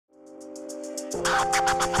Hey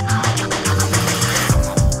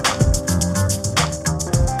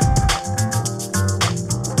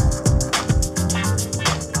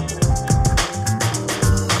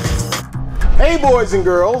boys and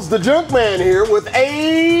girls, the Junkman here with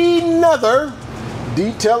another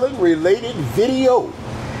detailing related video.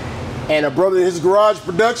 And a brother in his garage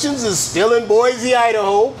productions is still in Boise,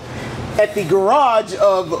 Idaho at the garage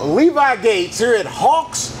of Levi Gates here at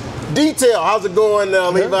Hawks Detail. How's it going,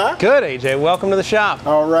 Levi? Good, AJ. Welcome to the shop.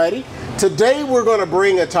 Alrighty. Today we're going to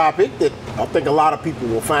bring a topic that I think a lot of people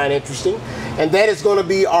will find interesting, and that is going to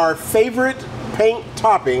be our favorite paint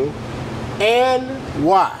topping and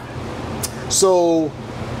why. So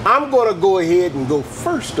I'm going to go ahead and go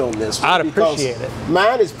first on this one. I'd appreciate it.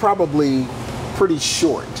 Mine is probably pretty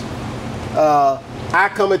short. I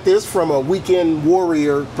come at this from a weekend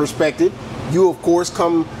warrior perspective. You, of course,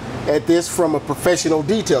 come at this from a professional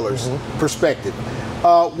detailer's perspective.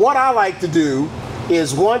 What I like to do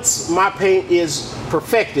is once my paint is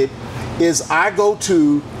perfected, is I go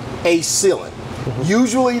to a sealant.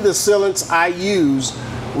 Usually the sealants I use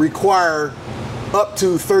require up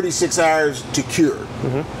to 36 hours to cure.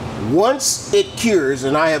 Once it cures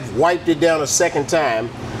and I have wiped it down a second time,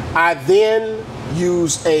 I then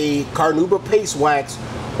use a Carnuba paste wax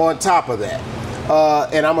on top of that.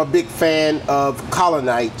 And I'm a big fan of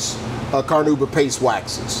Colonite's Carnuba paste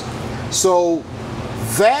waxes. So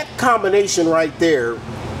that combination right there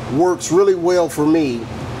works really well for me,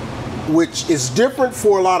 which is different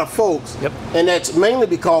for a lot of folks. And that's mainly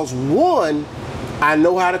because, one, I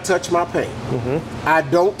know how to touch my paint. I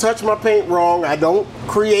don't touch my paint wrong. I don't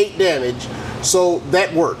create damage. So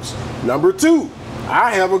that works. Number two,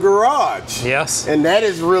 I have a garage. Yes. And that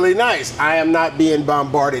is really nice. I am not being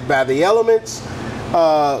bombarded by the elements.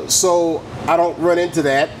 So I don't run into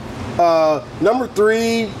that. Number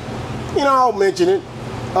three, I'll mention it.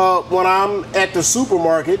 When I'm at the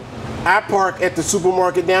supermarket, I park at the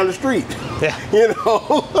supermarket down the street. Yeah.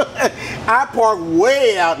 I park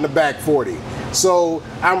way out in the back 40. So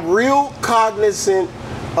I'm real cognizant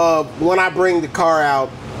of when I bring the car out,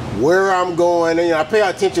 where I'm going, and I pay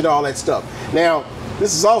attention to all that stuff. Now,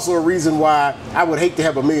 this is also a reason why I would hate to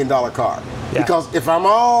have $1 million car. Yeah. Because if I'm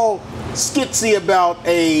all skitsy about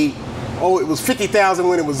it was $50,000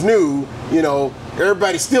 when it was new,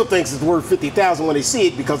 everybody still thinks it's worth $50,000 when they see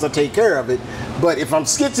it because I take care of it. But if I'm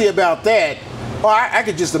skitsy about that, I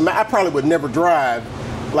could just imagine, I probably would never drive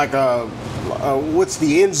like what's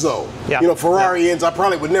the Enzo? Yeah. Ferrari Enzo. I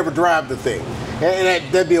probably would never drive the thing, and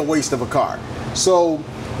that'd be a waste of a car. So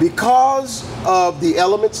because of the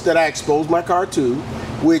elements that I expose my car to,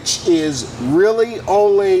 which is really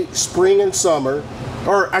only spring and summer,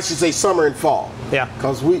 or I should say summer and fall. Yeah.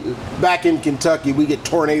 Because back in Kentucky, we get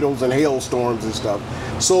tornadoes and hailstorms and stuff.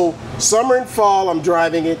 So summer and fall, I'm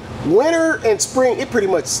driving it. Winter and spring, it pretty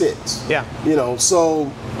much sits. Yeah. So.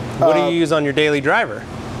 What do you use on your daily driver?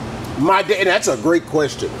 And that's a great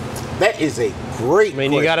question. That is a great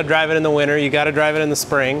question. You got to drive it in the winter. You got to drive it in the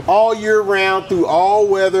spring. All year round, through all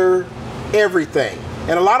weather, everything.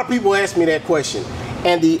 And a lot of people ask me that question.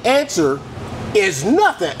 And the answer is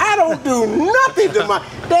nothing. I don't do nothing to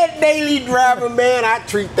that daily driver, man. I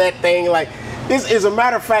treat that thing like this. As a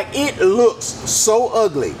matter of fact, it looks so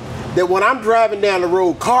ugly that when I'm driving down the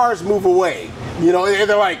road, cars move away. And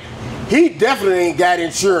they're like, he definitely ain't got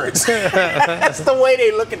insurance. That's the way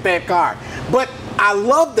they look at that car. But I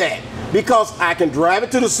love that because I can drive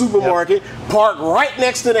it to the supermarket, park right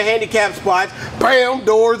next to the handicap spots, bam,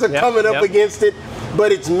 doors are coming up against it.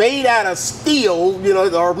 But it's made out of steel,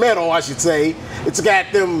 or metal, I should say. It's got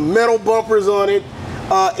them metal bumpers on it.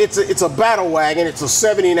 It's a battle wagon. It's a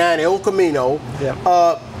 79 El Camino.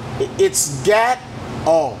 It's got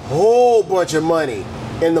a whole bunch of money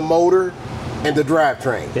in the motor and the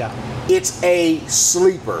drivetrain. Yeah. It's a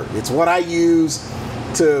sleeper. It's what I use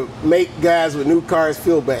to make guys with new cars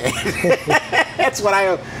feel bad. That's what I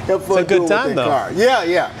have fun doing with that car.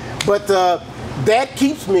 Yeah. But that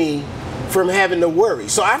keeps me from having to worry.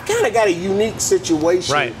 So I've kind of got a unique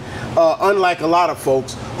situation, right. Unlike a lot of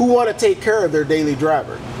folks who want to take care of their daily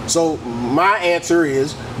driver. So my answer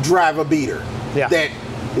is drive a beater. Yeah. That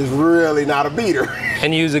is really not a beater.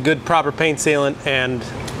 And use a good proper paint sealant and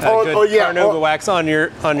Carnuba wax on your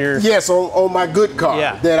yes, on my good car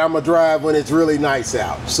that I'm gonna drive when it's really nice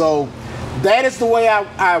out. So that is the way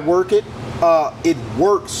I work it. It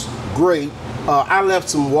works great. I left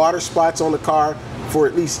some water spots on the car for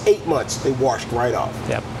at least 8 months. They washed right off.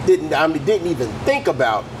 Yep. Didn't even think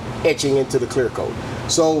about etching into the clear coat.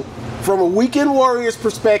 So from a weekend warrior's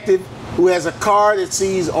perspective, who has a car that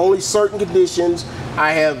sees only certain conditions,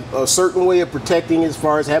 I have a certain way of protecting as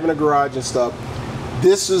far as having a garage and stuff.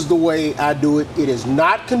 This is the way I do it. It is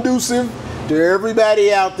not conducive to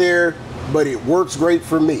everybody out there, but it works great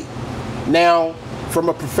for me. Now, from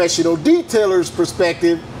a professional detailer's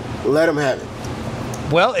perspective, let them have it.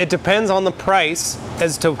 Well, it depends on the price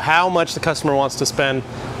as to how much the customer wants to spend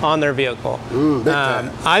on their vehicle.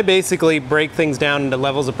 I basically break things down into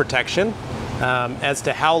levels of protection as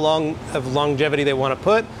to how long of longevity they want to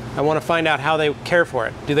put. I want to find out how they care for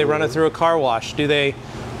it. Do they run it through a car wash? Do they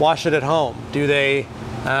wash it at home? Do they,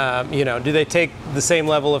 do they take the same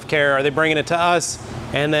level of care? Are they bringing it to us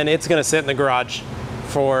and then it's going to sit in the garage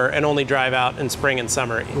for and only drive out in spring and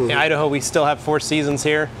summer? In Idaho, we still have 4 seasons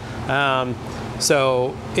here.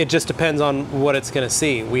 So it just depends on what it's going to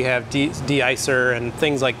see. We have de-icer and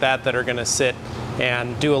things like that that are going to sit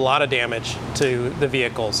and do a lot of damage to the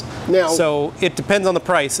vehicles. Now, so it depends on the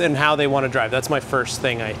price and how they want to drive. That's my first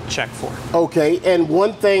thing I check for. Okay, and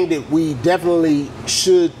one thing that we definitely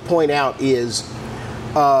should point out is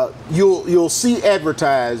you'll see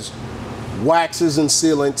advertised waxes and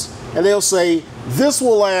sealants, and they'll say, this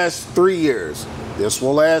will last 3 years, this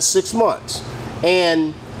will last 6 months.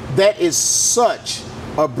 And that is such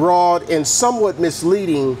a broad and somewhat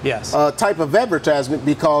misleading type of advertisement,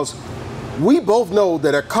 because we both know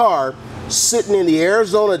that a car sitting in the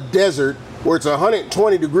Arizona desert where it's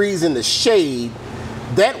 120 degrees in the shade,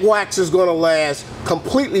 that wax is going to last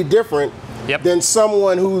completely different than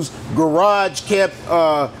someone whose garage kept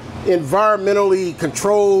environmentally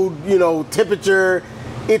controlled, temperature.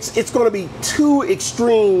 It's going to be 2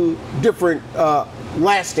 extreme different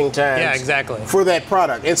lasting times for that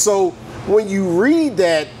product. And so when you read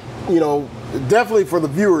that, definitely for the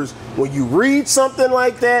viewers, when you read something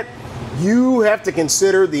like that, you have to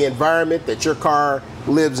consider the environment that your car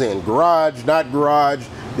lives in. Garage, not garage,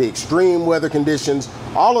 the extreme weather conditions,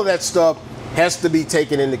 all of that stuff has to be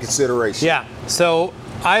taken into consideration. Yeah, so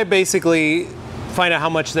I basically find out how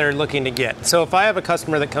much they're looking to get. So if I have a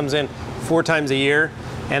customer that comes in 4 times a year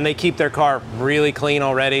and they keep their car really clean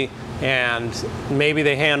already, and maybe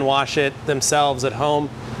they hand wash it themselves at home,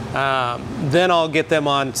 then I'll get them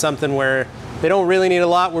on something where they don't really need a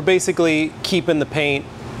lot. We're basically keeping the paint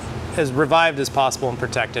as revived as possible and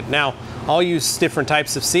protected. Now, I'll use different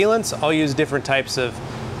types of sealants. I'll use different types of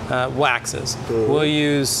waxes. We'll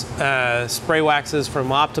use spray waxes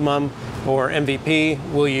from Optimum or MVP.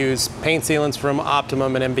 We'll use paint sealants from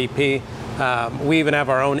Optimum and MVP. We even have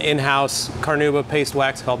our own in-house Carnuba paste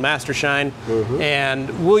wax called Master Shine,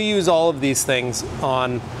 and we'll use all of these things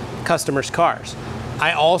on customers' cars.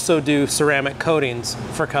 I also do ceramic coatings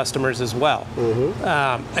for customers as well.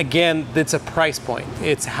 Again, it's a price point.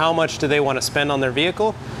 It's how much do they want to spend on their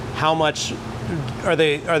vehicle? How much are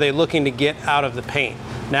they looking to get out of the paint?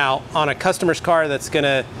 Now, on a customer's car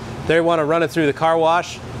they want to run it through the car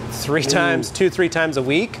wash 3 times, 2-3 times a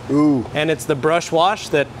week, and it's the brush wash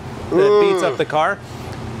that beats up the car.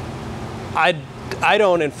 I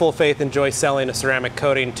don't, in full faith, enjoy selling a ceramic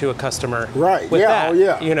coating to a customer with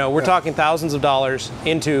that. We're talking thousands of dollars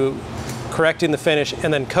into correcting the finish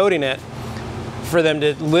and then coating it for them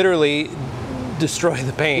to literally destroy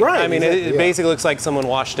the paint. I mean, it basically looks like someone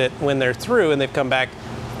washed it when they're through and they've come back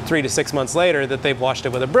 3 to 6 months later that they've washed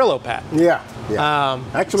it with a Brillo pad.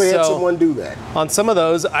 Actually had someone do that. On some of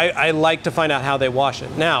those, I like to find out how they wash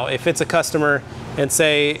it. Now, if it's a customer, and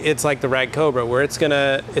say it's like the Rag Cobra, where it's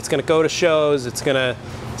gonna go to shows, it's gonna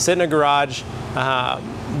sit in a garage.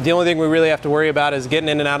 The only thing we really have to worry about is getting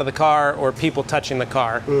in and out of the car or people touching the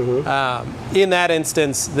car. In that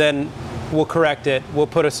instance, then we'll correct it. We'll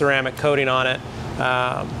put a ceramic coating on it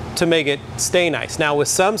to make it stay nice. Now, with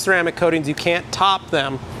some ceramic coatings, you can't top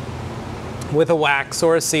them with a wax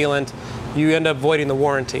or a sealant. You end up voiding the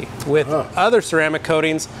warranty. With other ceramic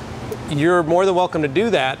coatings, you're more than welcome to do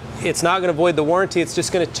that. It's not going to void the warranty. It's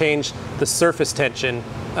just going to change the surface tension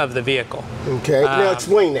of the vehicle. Okay, now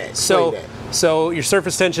explain that. So your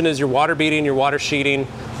surface tension is your water beading, your water sheeting,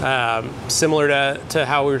 similar to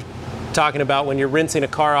how we were talking about when you're rinsing a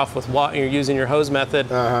car off with water, you're using your hose method.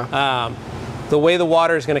 The way the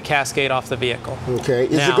water is going to cascade off the vehicle. Okay,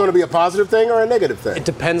 is it going to be a positive thing or a negative thing? It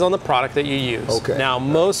depends on the product that you use. Okay. Now,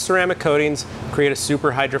 most ceramic coatings create a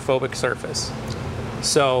super hydrophobic surface.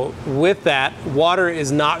 So with that, water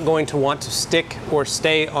is not going to want to stick or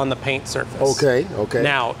stay on the paint surface. Okay.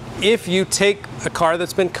 Now, if you take a car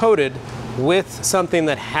that's been coated with something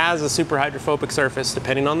that has a super hydrophobic surface,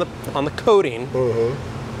 depending on the coating,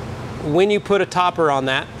 when you put a topper on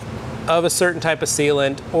that of a certain type of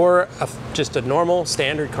sealant or just a normal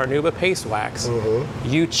standard Carnuba paste wax,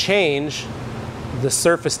 you change the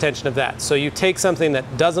surface tension of that. So you take something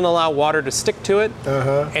that doesn't allow water to stick to it,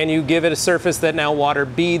 and you give it a surface that now water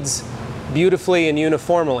beads beautifully and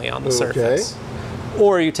uniformly on the surface.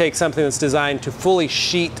 or you take something that's designed to fully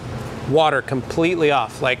sheet water completely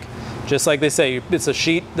off, like just like they say, it's a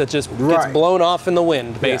sheet that just gets blown off in the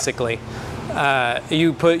wind, basically.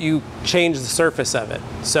 You change the surface of it.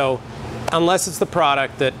 So unless it's the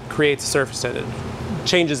product that creates a surface tension,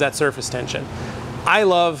 changes that surface tension. I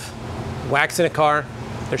love waxing a car.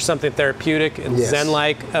 There's something therapeutic and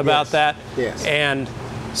zen-like about that. Yes. And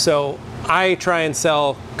so I try and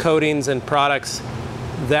sell coatings and products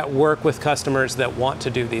that work with customers that want to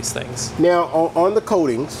do these things. Now, on the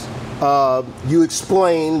coatings, you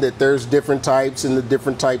explain that there's different types and the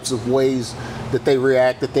different types of ways that they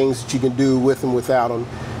react, the things that you can do with and without them.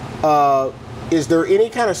 Is there any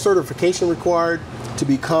kind of certification required to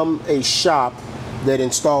become a shop that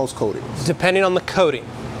installs coatings? Depending on the coating.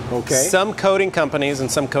 Okay. Some coating companies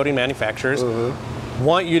and some coating manufacturers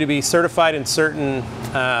want you to be certified in certain,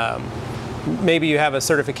 maybe you have a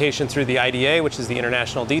certification through the IDA, which is the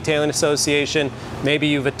International Detailing Association. Maybe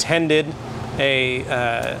you've attended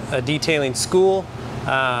a detailing school,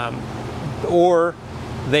 or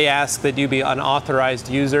they ask that you be an authorized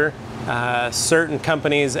user. Certain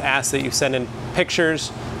companies ask that you send in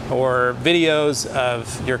pictures or videos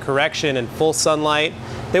of your correction in full sunlight.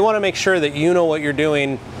 They want to make sure that you know what you're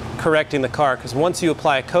doing correcting the car, because once you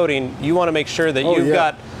apply a coating, you want to make sure that you've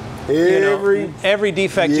got every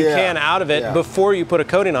defect you can out of it before you put a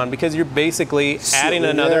coating on, because you're basically adding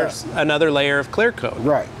another layer of clear coat,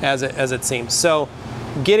 as it seems. So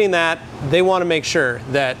getting that, they want to make sure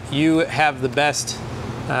that you have the best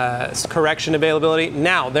correction availability.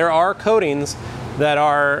 Now, there are coatings that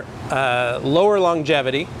are lower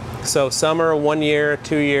longevity, so some are a 1 year,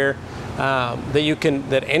 2 year,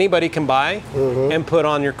 that anybody can buy and put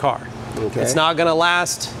on your car. Okay. It's not going to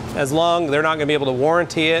last as long. They're not going to be able to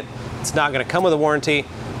warranty it. It's not going to come with a warranty,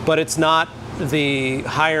 but it's not the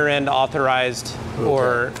higher end authorized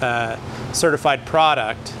or certified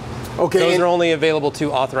product. Okay, those are only available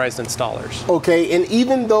to authorized installers. Okay, and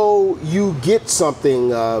even though you get something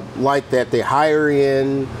like that, the higher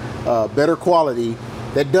end, better quality,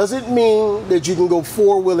 that doesn't mean that you can go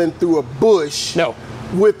four-wheeling through a bush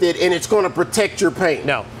with it and it's going to protect your paint.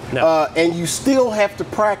 No. And you still have to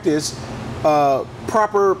practice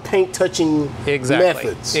proper paint touching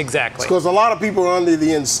methods. Exactly. Because a lot of people are under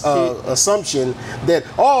the assumption that,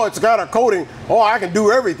 oh, it's got a coating, oh, I can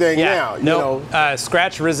do everything now. No,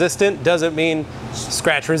 scratch resistant doesn't mean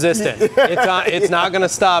scratch resistant. It's not going to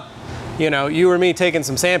stop, you or me taking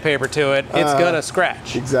some sandpaper to it. It's going to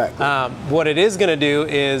scratch. Exactly. What it is going to do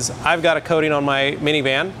is, I've got a coating on my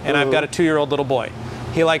minivan, and I've got a 2-year-old little boy.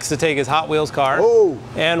 He likes to take his Hot Wheels car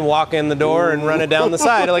and walk in the door and run it down the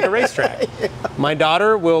side like a racetrack. My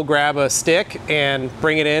daughter will grab a stick and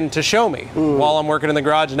bring it in to show me while I'm working in the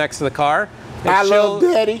garage next to the car. I love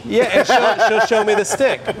Daddy. Yeah, and she'll show me the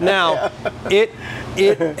stick. Now,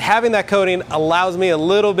 having that coating allows me a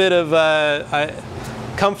little bit of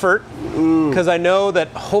comfort, because I know that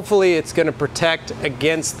hopefully it's going to protect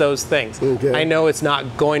against those things. Okay. I know it's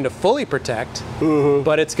not going to fully protect,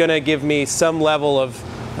 but it's going to give me some level of,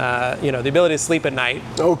 the ability to sleep at night.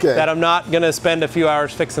 Okay. That I'm not going to spend a few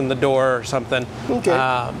hours fixing the door or something. Okay.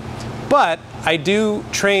 But I do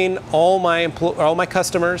train all my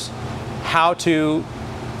customers how to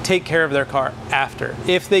take care of their car after.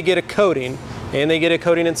 If they get a coating, and they get a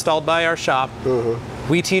coating installed by our shop,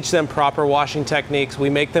 we teach them proper washing techniques. We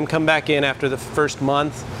make them come back in after the first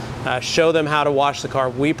month, show them how to wash the car.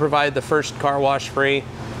 We provide the first car wash free,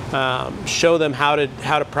 show them how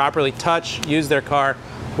to properly use their car.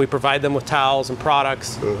 We provide them with towels and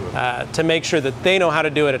products to make sure that they know how to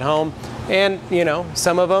do it at home. And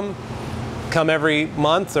some of them come every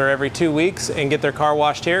month or every 2 weeks and get their car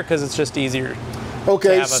washed here, because it's just easier.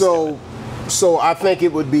 Okay, so I think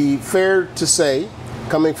it would be fair to say,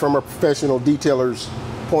 coming from a professional detailer's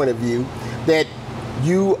point of view, that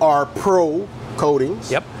you are pro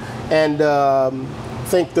coatings. Yep. And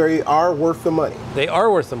think they are worth the money. They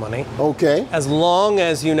are worth the money. Okay. As long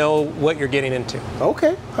as you know what you're getting into.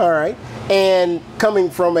 Okay, all right. And coming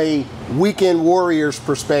from a weekend warrior's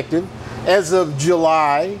perspective, as of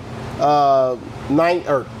July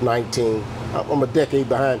 19, I'm a decade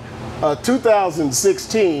behind,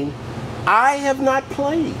 2016, I have not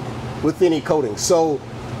played with any coating. So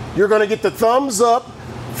you're going to get the thumbs up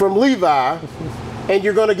from Levi, and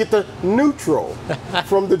you're going to get the neutral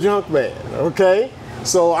from the Junkman, okay?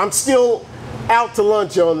 So I'm still out to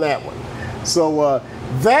lunch on that one. So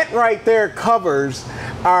that right there covers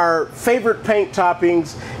our favorite paint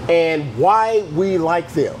toppings and why we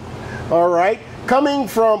like them, all right? Coming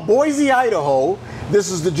from Boise, Idaho, this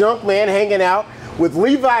is the Junkman hanging out with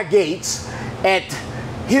Levi Gates at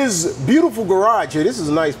his beautiful garage here. This is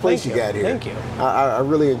a nice place Thank you got here. Thank you. I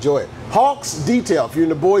really enjoy it. Hawks Detail. If you're in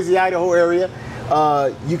the Boise, Idaho area,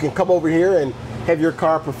 you can come over here and have your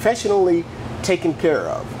car professionally taken care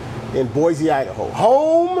of in Boise, Idaho.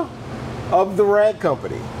 Home of the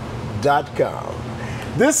ragcompany.com.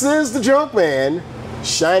 This is the Junkman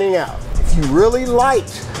shining out. If you really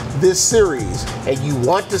liked this series and you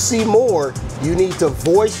want to see more, you need to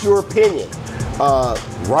voice your opinion.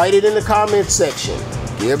 Write it in the comments section.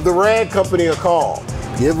 Give the Rag Company a call.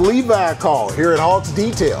 Give Levi a call here at Hawks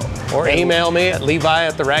Detail. Or email me at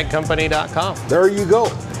levi@theragcompany.com. There you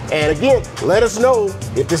go. And again, let us know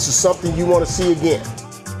if this is something you want to see again.